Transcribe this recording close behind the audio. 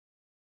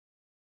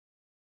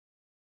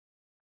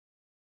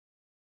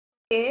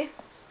Okay,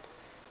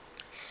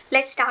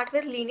 let's start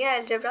with linear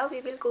algebra. We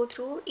will go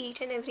through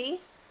each and every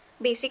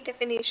basic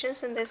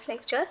definitions in this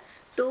lecture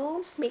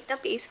to make the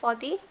base for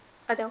the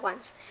other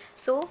ones.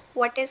 So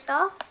what is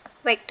the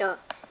vector?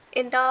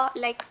 In the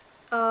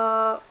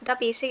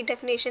basic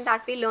definition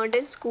that we learned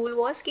in school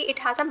was that it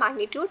has a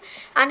magnitude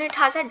and it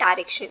has a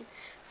direction.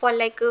 For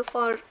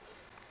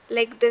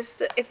this,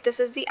 if this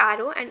is the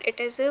arrow and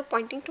it is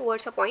pointing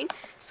towards a point,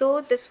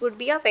 so this would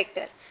be a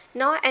vector.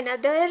 Now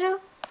another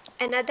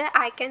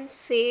I can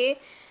say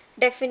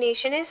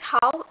definition is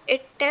how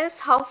it tells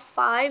how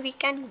far we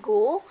can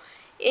go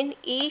in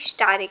each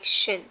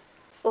direction.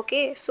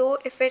 Okay, so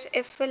if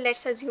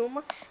let's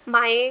assume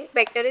my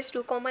vector is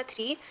 2 comma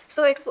 3,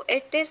 so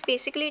it is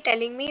basically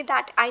telling me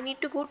that I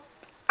need to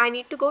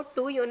go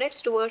 2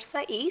 units towards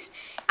the east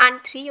and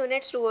 3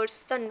 units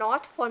towards the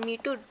north for me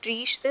to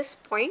reach this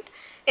point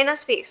in a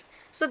space.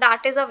 So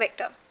that is a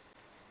vector.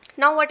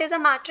 Now what is a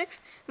matrix?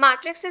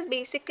 Matrix is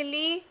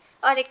basically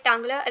a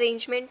rectangular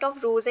arrangement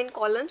of rows and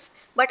columns,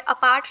 but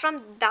apart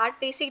from that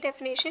basic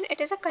definition, it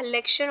is a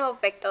collection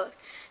of vectors.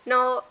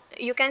 Now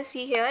you can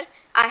see here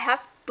I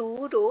have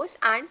 2 rows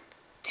and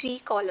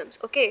 3 columns.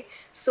 Okay,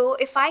 so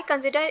if I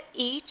consider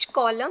each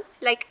column,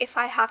 like if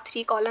I have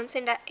 3 columns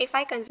and if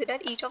I consider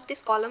each of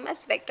these column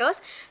as vectors,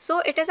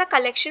 so it is a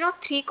collection of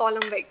 3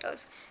 column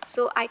vectors.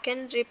 So I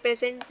can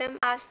represent them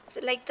as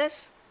like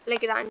this,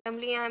 like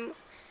randomly I'm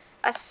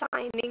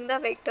assigning the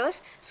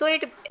vectors. So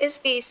it is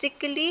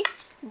basically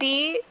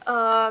the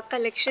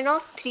collection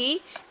of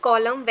 3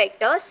 column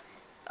vectors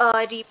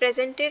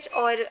represented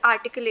or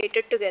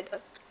articulated together.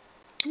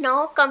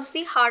 Now comes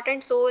the heart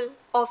and soul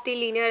of the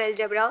linear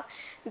algebra,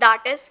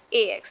 that is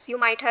AX. You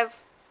might have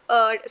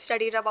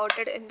studied about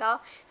it in the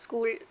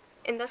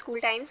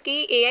school times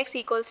ki AX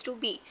equals to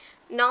B.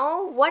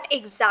 Now what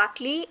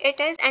exactly it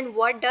is and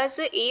what does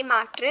A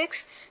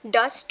matrix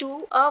does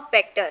to a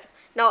vector?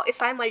 Now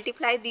if I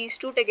multiply these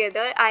two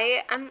together,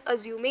 I am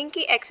assuming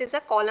ki X is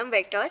a column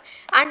vector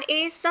and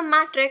A is some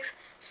matrix.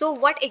 So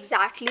what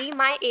exactly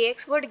my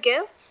AX would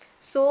give?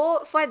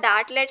 So for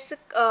that, let's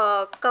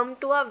come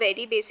to a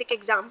very basic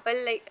example.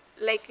 Like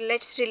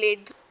let's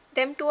relate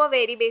them to a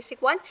very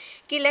basic one.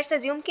 Ki let's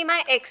assume ki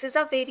my X is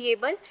a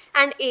variable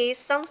and A is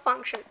some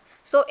function.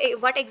 So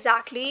what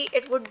exactly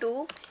it would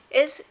do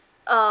is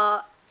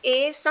A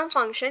is some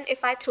function.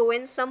 If I throw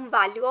in some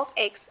value of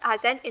X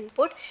as an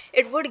input,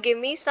 it would give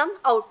me some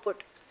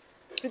output.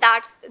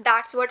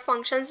 That's what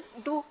functions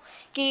do.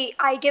 Ki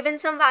I give in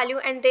some value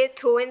and they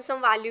throw in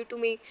some value to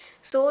me.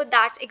 So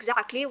that's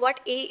exactly what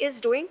A is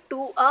doing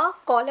to a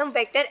column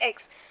vector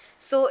X.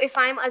 So if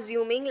I'm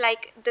assuming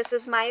like this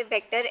is my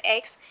vector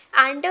X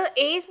and A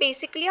is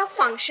basically a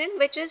function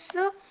which is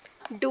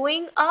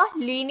doing a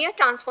linear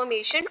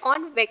transformation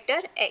on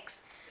vector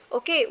X.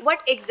 Okay,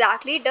 what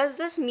exactly does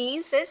this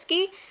means is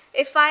ki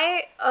if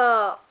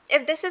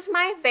this is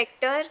my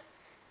vector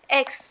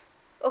X,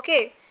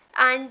 okay,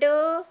 and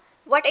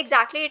what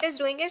exactly it is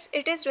doing is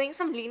it is doing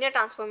some linear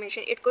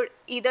transformation. It could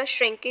either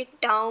shrink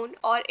it down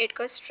or it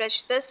could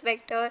stretch this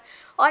vector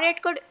or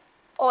it could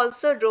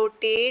also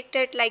rotate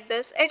it like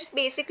this. It's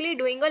basically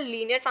doing a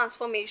linear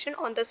transformation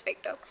on this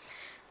vector.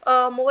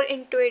 A more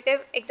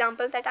intuitive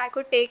example that I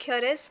could take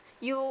here is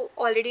you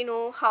already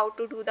know how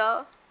to do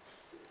the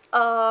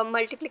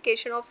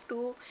multiplication of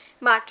two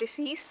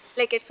matrices,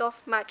 like it's of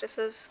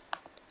matrices.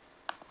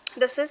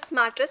 This is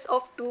matrix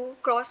of 2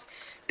 cross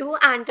 2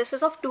 and this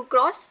is of 2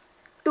 cross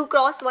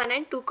 1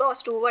 and 2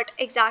 cross 2. What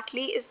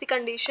exactly is the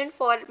condition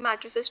for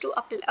matrices to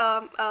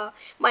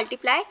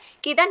multiply?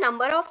 Ki the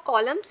number of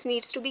columns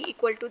needs to be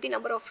equal to the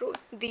number of rows.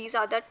 These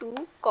are the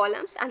 2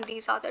 columns and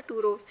these are the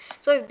 2 rows.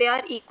 So if they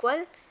are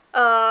equal,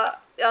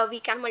 we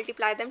can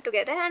multiply them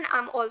together, and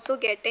I'm also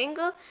getting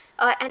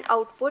an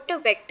output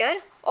vector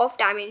of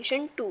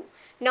dimension 2.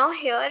 Now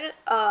here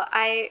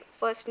I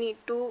first need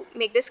to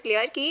make this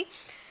clear ki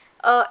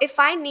if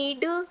I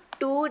need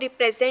to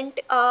represent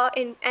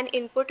an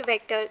input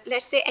vector,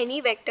 let's say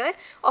any vector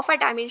of a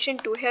dimension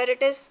 2, here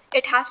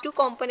it has two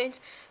components,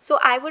 so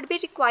I would be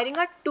requiring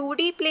a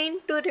 2D plane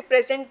to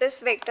represent this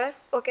vector.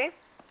 Okay,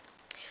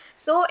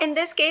 so in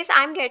this case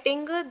I'm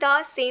getting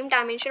the same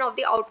dimension of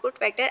the output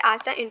vector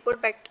as the input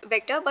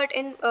vector, but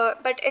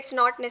it's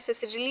not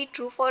necessarily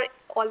true for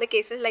all the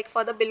cases. Like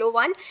for the below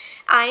one,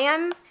 I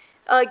am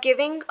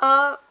giving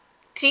a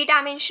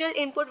 3-dimensional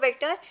input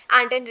vector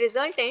and in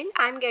resultant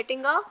I'm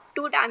getting a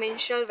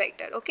 2-dimensional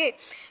vector. Okay,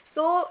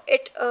 so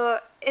it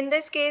in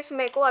this case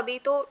मेरे को अभी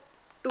तो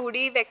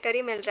 2D vector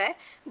ही मिल रहा है,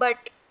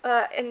 but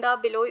in the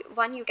below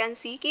one you can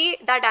see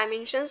कि the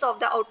dimensions of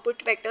the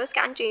output vectors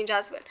can change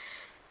as well.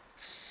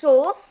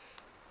 So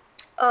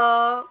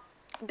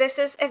this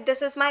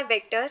is my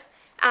vector,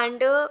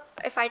 and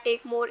if I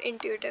take more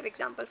intuitive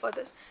example for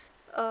this,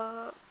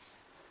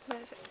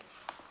 where is it?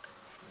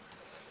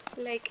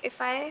 Like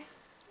if I,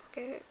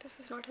 okay, this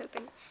is not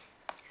helping.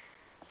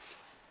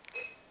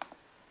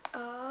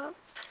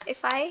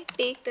 If I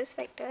take this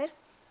vector,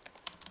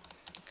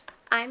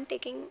 I'm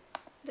taking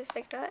this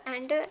vector,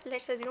 and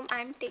let's assume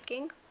I'm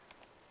taking,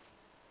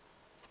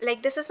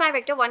 like this is my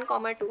vector 1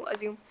 comma 2,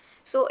 assume.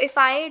 So if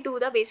I do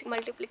the basic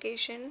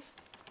multiplication,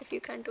 if you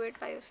can do it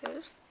by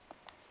yourself,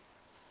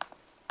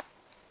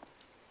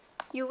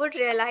 you would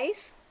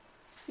realize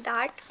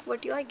that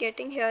what you are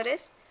getting here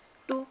is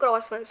 2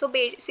 cross 1. So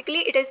basically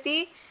it is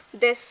the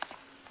this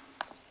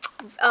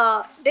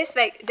this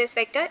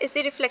vector is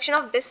the reflection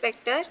of this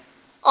vector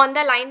on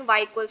the line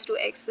y equals to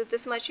x. So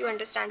this much you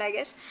understand, I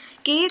guess.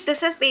 Ki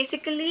this is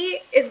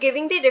basically is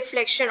giving the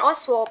reflection or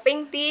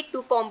swapping the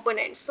two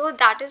components. So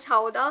that is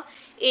how the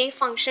a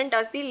function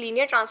does the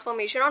linear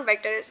transformation on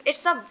vectors.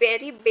 It's a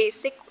very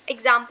basic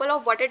example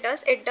of what it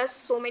does. It does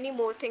so many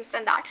more things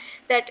than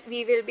that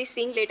we will be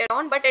seeing later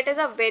on, but it is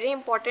a very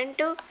important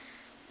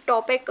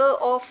topic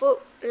of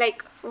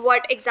like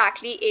what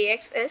exactly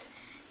ax is.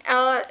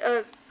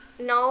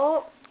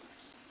 Now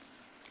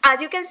as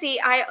you can see,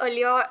 I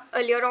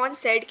earlier on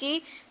said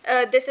ki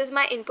this is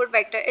my input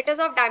vector. It is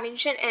of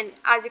dimension n.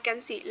 As you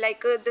can see,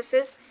 like this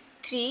is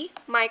 3,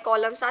 my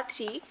columns are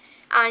 3,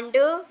 and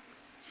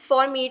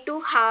for me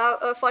to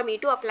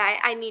apply,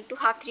 I need to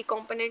have 3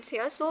 components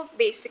here. So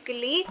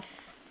basically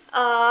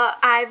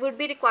I would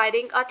be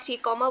requiring a 3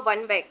 comma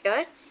 1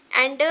 vector,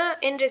 and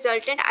in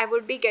resultant I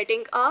would be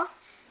getting a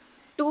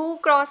 2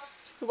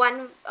 cross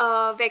 1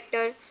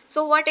 vector.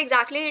 So what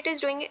exactly it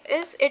is doing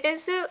is it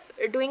is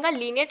doing a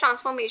linear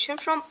transformation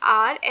from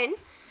r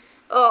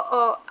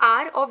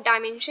of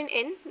dimension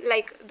n,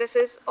 like this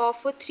is of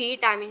 3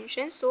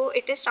 dimensions. So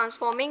it is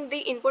transforming the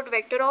input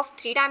vector of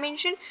 3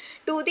 dimension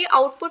to the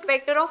output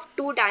vector of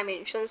 2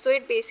 dimensions. So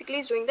it basically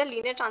is doing the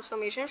linear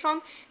transformation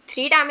from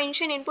 3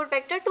 dimension input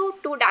vector to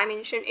 2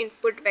 dimension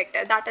input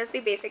vector. That is the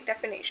basic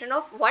definition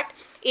of what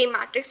a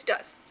matrix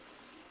does.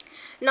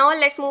 Now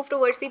let's move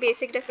towards the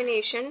basic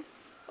definition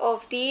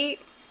of the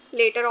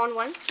later on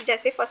ones.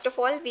 Jaise first of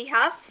all we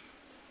have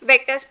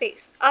vector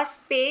space. A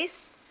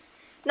space.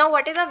 Now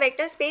what is a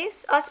vector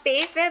space? A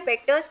space where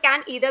vectors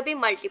can either be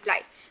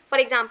multiplied. For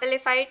example,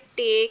 if I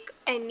take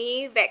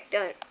any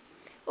vector,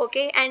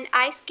 okay, and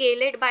I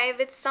scale it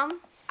with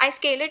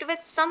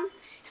some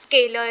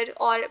scalar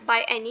or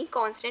by any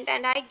constant,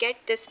 and I get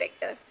this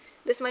vector.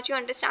 This much you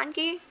understand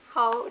ki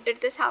how did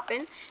this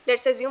happen?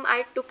 Let's assume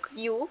I took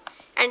u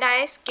and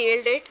I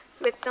scaled it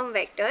with some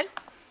vector,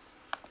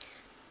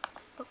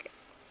 okay,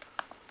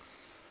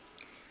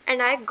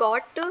 and I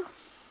got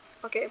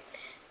okay,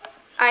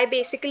 I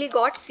basically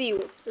got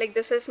cu, like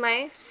this is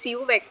my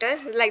cu vector,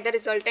 like the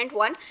resultant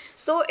one.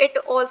 So it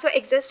also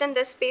exists in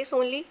this space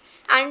only.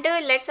 And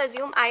let's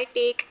assume I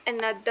take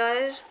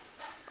another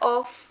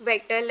of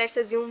vector, let's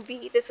assume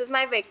v. This is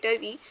my vector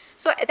v.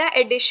 So the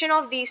addition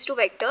of these two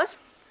vectors,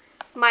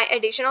 my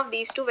addition of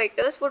these two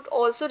vectors would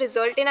also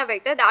result in a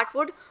vector that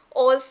would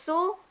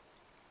also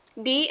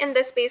be in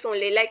the space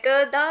only. Like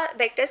the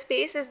vector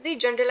space is the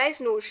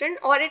generalized notion,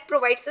 or it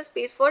provides the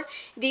space for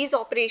these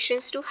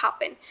operations to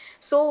happen.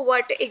 So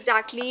what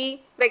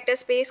exactly vector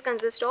space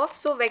consists of?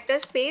 So vector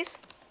space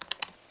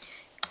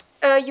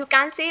you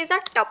can say is a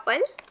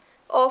tuple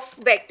of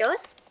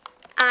vectors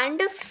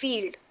and a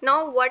field.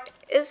 Now what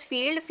is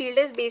field? Field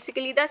is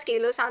basically the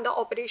scalars and the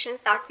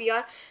operations that we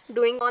are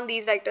doing on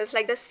these vectors,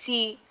 like the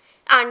c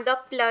and the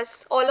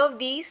plus. All of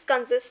these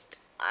consist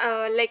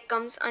like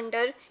comes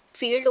under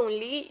field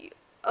only.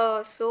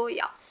 So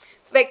yeah,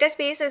 vector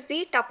space is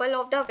the tuple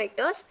of the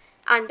vectors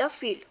and the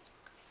field.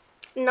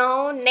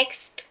 Now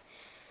next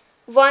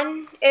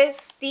one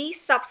is the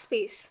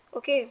subspace.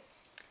 Okay,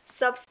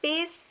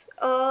 subspace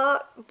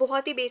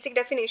बहुत ही basic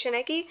definition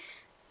है कि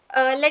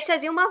let's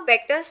assume a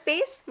vector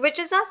space which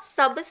is a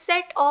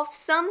subset of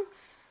some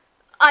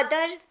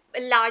other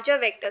larger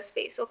vector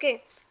space.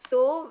 Okay,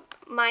 so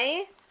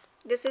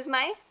this is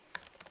my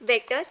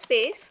vector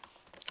space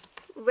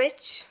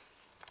which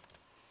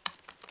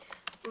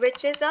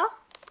is a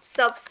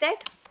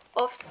subset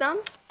of some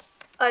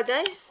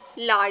other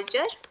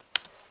larger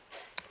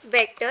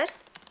vector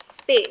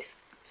space.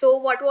 So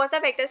what was the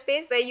vector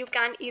space? Where you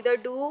can either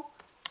do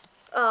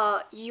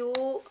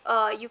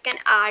you can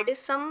add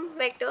some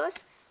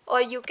vectors,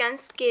 or you can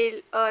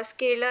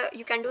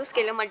you can do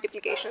scalar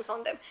multiplications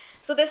on them.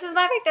 So this is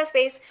my vector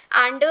space,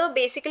 and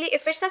basically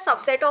if it's a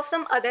subset of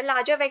some other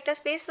larger vector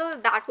space, so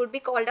that would be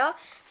called a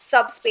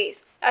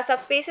subspace. A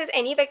subspace is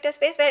any vector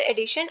space where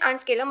addition and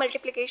scalar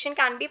multiplication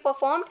can be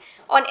performed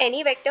on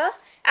any vector,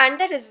 and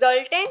the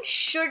resultant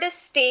should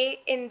stay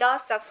in the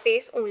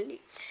subspace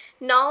only.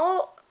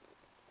 Now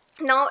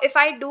if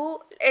I do,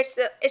 it's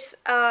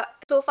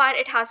so far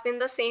it has been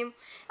the same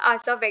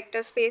as the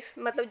vector space.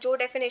 मतलब जो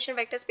definition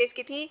vector space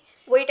की थी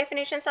वही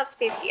definition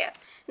subspace की है.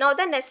 Now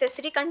the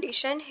necessary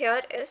condition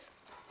here is,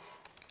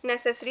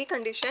 necessary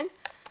condition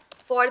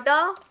for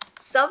the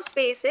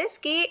subspace is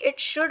कि it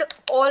should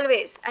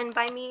always, and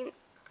by mean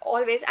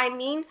always I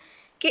mean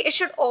कि it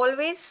should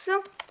always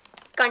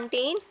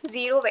contain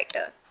 0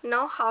 vector.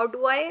 Now how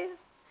do I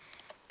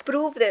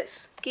prove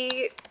this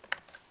कि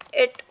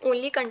it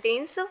only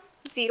contains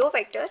 0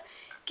 vector?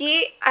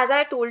 कि as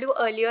I told you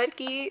earlier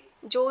कि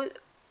जो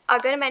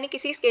अगर मैंने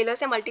किसी scalar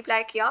से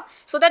मल्टीप्लाई किया,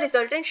 so the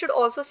resultant should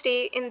also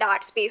stay in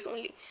that space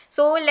only.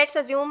 So let's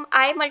assume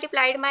I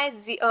multiplied my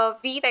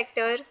v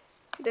vector.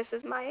 This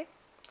is my,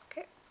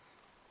 okay,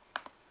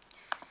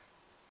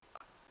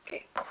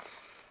 Okay,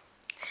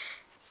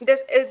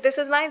 this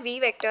is my v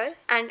vector,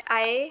 and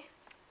I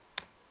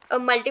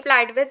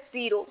multiplied with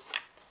 0.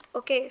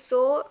 Okay,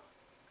 so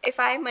if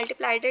I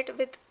multiplied it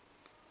with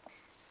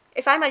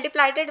if I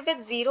multiplied it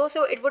with 0,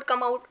 so it would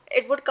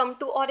come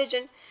to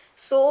origin.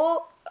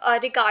 So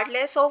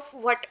regardless of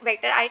what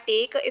vector I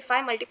take, if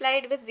I multiply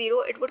it with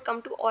 0, it would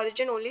come to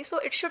origin only, so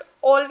it should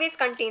always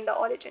contain the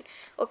origin.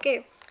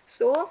 Okay,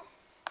 so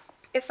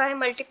if I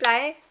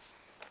multiply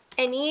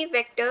any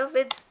vector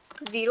with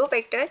 0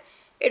 vector,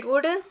 it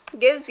would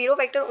give 0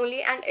 vector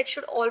only, and it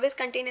should always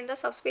contain in the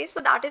subspace. So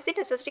that is the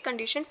necessary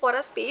condition for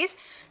a space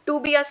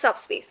to be a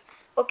subspace.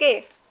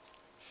 Okay,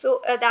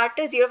 so that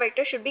 0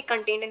 vector should be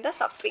contained in the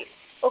subspace.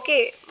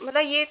 Okay,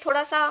 मतलब ये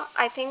थोड़ा सा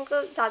I think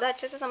ज़्यादा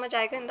अच्छे से समझ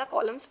आएगा in the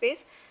column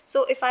space.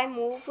 So if I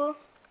move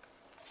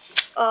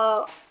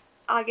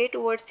आगे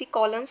towards the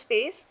column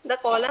space, the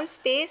column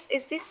space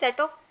is the set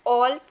of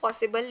all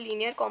possible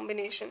linear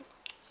combination.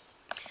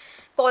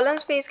 Column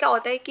space क्या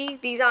होता है कि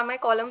these are my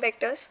column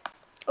vectors.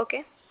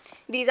 Okay,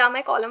 these are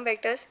my column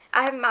vectors.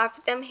 I have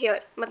mapped them here.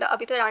 मतलब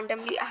अभी तो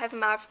randomly I have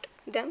mapped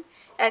them,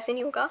 ऐसे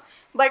नहीं होगा.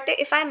 But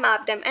if I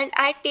map them and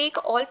I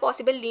take all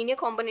possible linear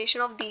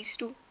combination of these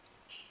two,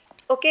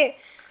 okay,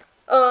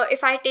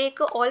 if I take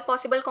all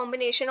possible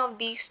combination of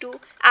these two,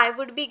 I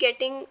would be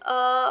getting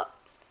a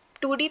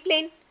 2D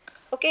plane.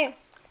 Okay,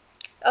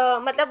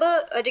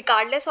 मतलब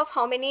regardless of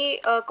how many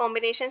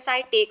combinations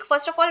I take,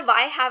 first of all,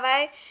 why have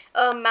I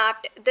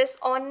mapped this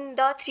on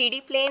the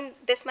 3D plane?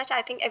 This much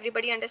I think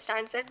everybody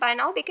understands it by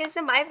now, because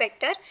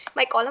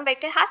my column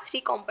vector has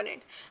 3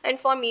 components, and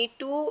for me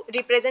to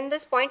represent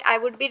this point, I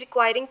would be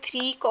requiring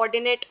 3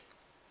 coordinate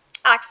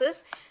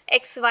axis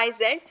x, y,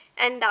 z,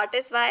 and that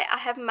is why I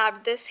have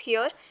mapped this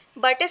here.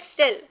 But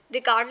still,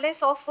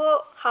 regardless of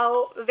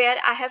where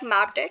I have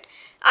mapped it,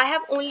 I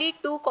have only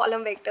 2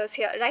 column vectors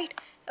here, right?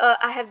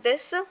 I have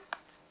this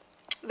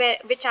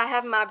which I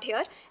have mapped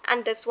here,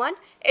 and this one.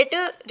 It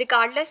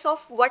regardless of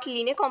what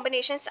linear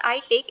combinations I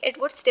take, it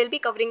would still be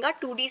covering a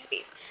 2D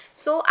space.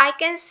 So I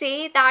can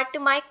say that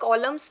my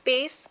column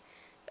space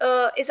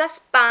is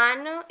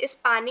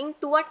spanning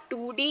to a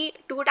 2D,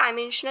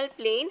 two-dimensional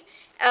plane,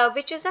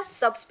 which is a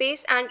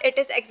subspace, and it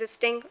is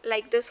existing,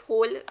 like this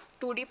whole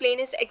 2D plane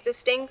is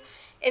existing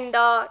in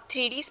the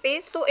 3D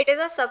space. So it is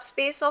a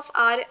subspace of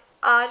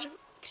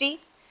R3,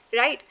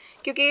 right?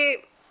 Because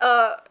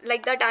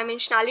like the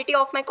dimensionality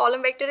of my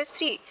column vector is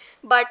 3,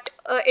 but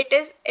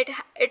it's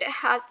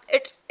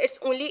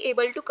only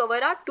able to cover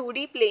a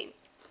 2D plane.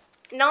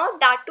 Now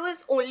that too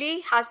is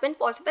only has been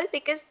possible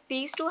because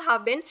these two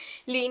have been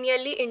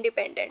linearly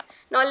independent.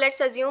 Now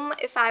let's assume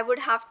if I would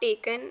have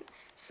taken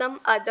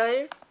some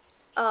other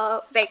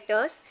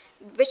vectors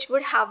which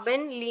would have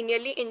been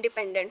linearly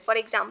independent. For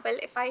example,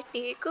 if I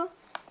take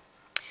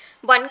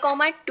 1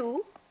 comma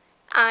 2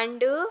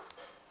 and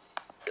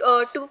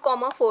 2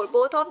 comma 4,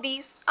 both of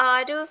these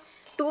are 2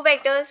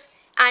 vectors,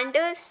 and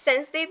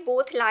since they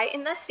both lie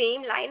in the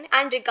same line,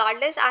 and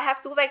regardless I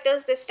have 2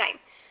 vectors this time,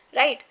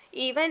 right?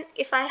 Even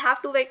if I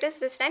have 2 vectors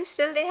this time,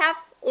 still they have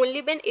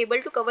only been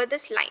able to cover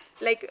this line,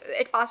 like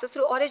it passes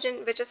through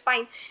origin, which is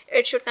fine.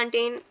 It should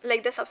contain,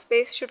 like the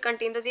subspace should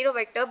contain the 0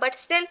 vector, but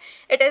still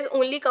it is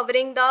only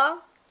covering the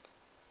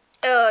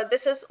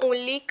this is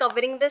only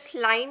covering this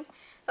line.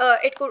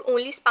 It could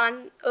only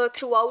span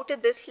throughout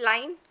this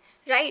line,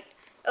 right?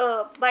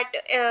 But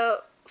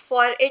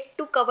for it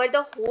to cover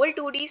the whole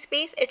 2D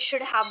space, it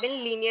should have been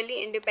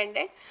linearly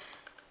independent.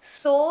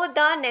 So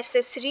the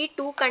necessary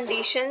 2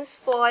 conditions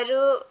for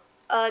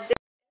this,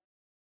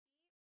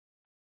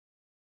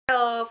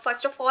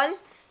 first of all,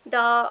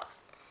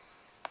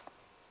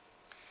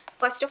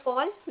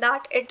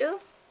 that it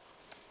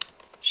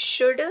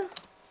should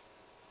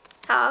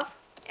have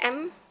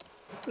m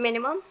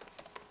minimum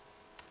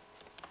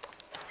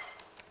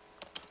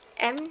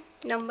m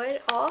number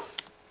of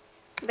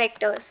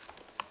vectors,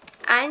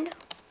 and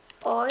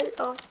all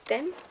of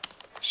them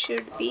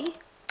should be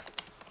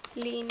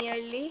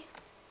linearly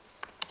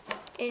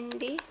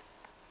independent.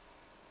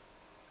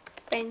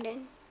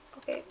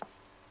 Okay,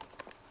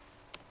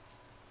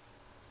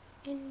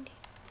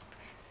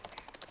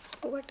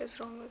 what is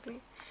wrong with me?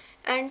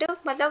 And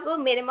मतलब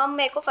minimum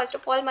मेरे को first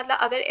of all, मतलब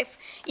अगर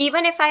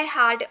even if I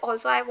had,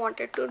 also I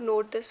wanted to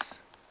note this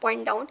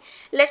point down.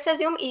 Let's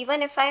assume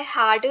even if I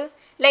had,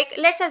 like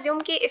let's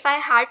assume कि if I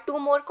had 2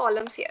 more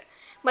columns here,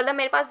 मतलब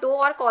मेरे पास 2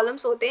 और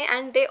columns होते हैं,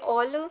 and they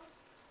all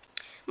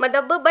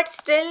मतलब, but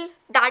still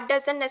that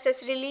doesn't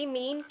necessarily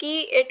mean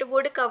कि it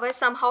would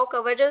somehow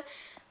cover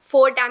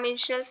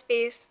 4-dimensional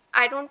space.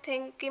 I don't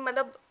think कि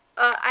मतलब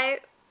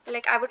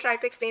I would try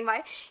to explain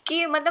why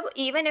कि मतलब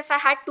even if I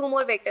had 2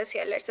 more vectors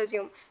here, let's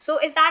assume, so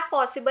is that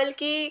possible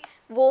कि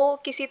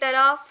वो किसी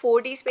तरह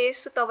 4D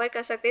space cover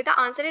कर सकते हैं? The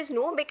answer is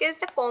no, because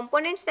the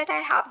components that I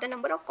have, the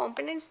number of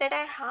components that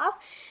I have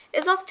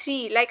is of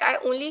 3. Like I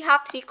only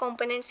have 3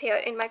 components here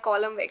in my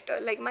column vector.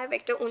 Like my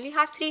vector only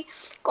has 3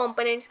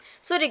 components.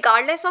 So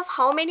regardless of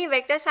how many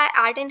vectors I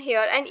add in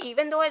here, and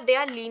even though they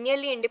are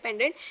linearly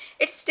independent,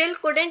 it still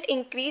couldn't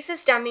increase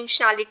its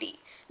dimensionality.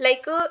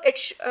 like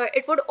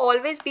it would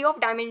always be of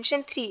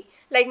dimension 3.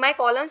 Like my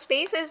column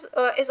space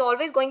is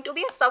always going to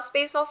be a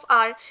subspace of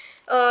R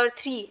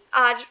 3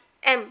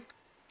 Rm,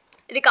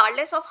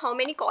 regardless of how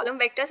many column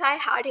vectors I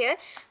had here,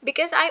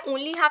 because I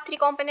only have three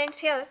components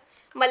here.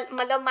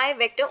 Matlab my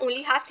vector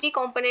only has three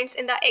components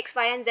in the x,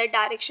 y and z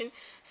direction.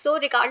 So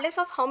regardless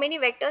of how many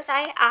vectors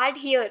I add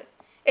here,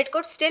 it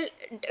could still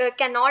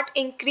cannot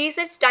increase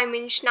its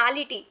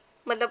dimensionality.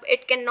 Matlab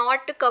it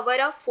cannot cover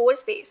a 4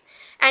 space,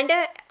 and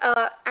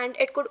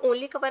it could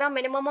only cover a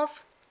minimum of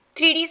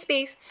 3D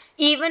space,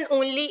 even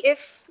only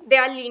if they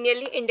are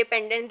linearly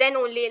independent. Then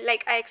only,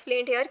 like I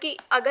explained here, कि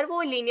अगर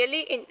वो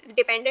linearly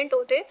independent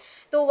होते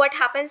तो what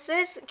happens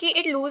is कि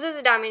it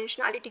loses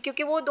dimensionality,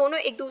 क्योंकि वो दोनों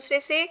एक दूसरे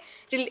से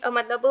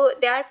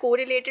मतलब they are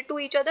correlated to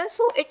each other.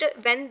 So it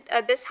when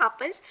this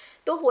happens,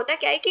 तो होता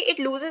क्या है कि it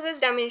loses its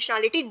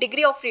dimensionality,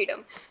 degree of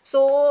freedom.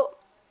 So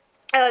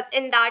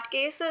in that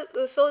case,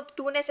 so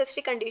two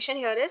necessary condition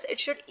here is it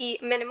should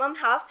minimum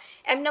have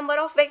m number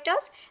of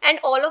vectors and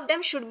all of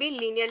them should be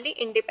linearly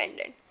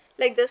independent.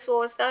 Like this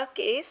was the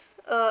case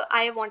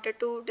I wanted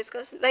to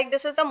discuss. Like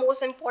this is the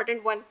most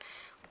important one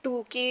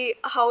to key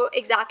how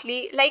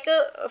exactly, like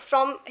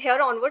from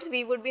here onwards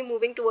we would be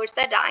moving towards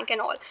the rank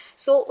and all.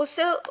 So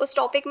us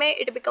topic mein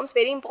it becomes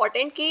very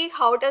important ki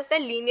how does the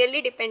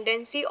linearly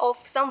dependency of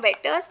some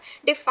vectors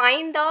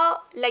define the,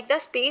 like the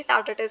space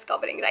that it is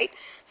covering, right?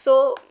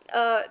 So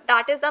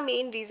that is the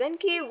main reason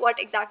ki what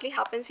exactly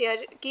happens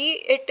here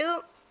ki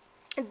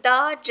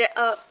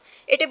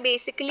it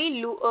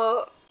basically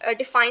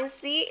defines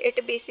the,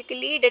 it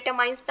basically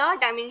determines the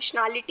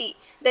dimensionality,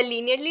 the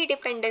linearly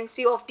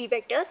dependency of the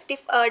vectors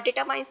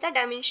determines the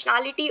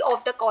dimensionality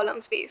of the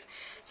column space.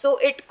 So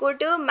it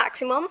could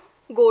maximum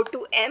go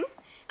to m,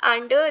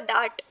 and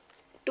that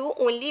too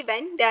only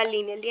when they are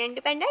linearly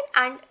independent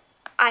and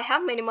I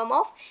have minimum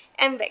of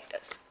m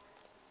vectors.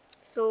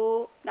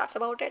 So that's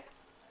about it.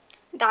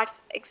 That's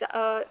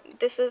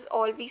this is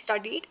all we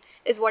studied,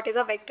 is what is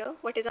a vector,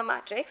 what is a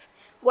matrix,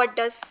 what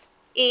does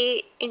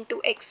A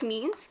into X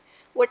means,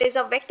 what is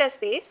a vector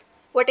space,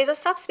 what is a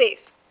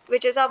subspace,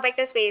 which is a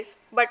vector space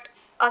but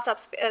a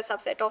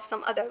subset of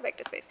some other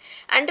vector space,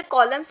 and a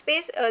column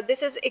space.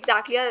 This is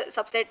exactly a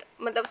subset,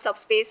 matlab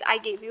subspace. I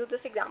gave you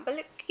this example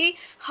ki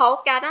how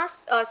can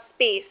a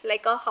space,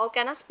 like how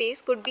can a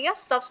space could be a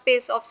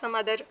subspace of some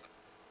other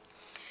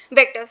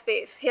vector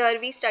space. Here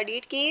we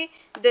studied ki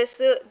this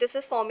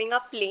is forming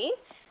a plane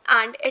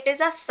and it is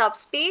a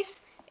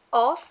subspace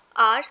of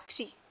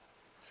R3.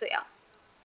 So yeah.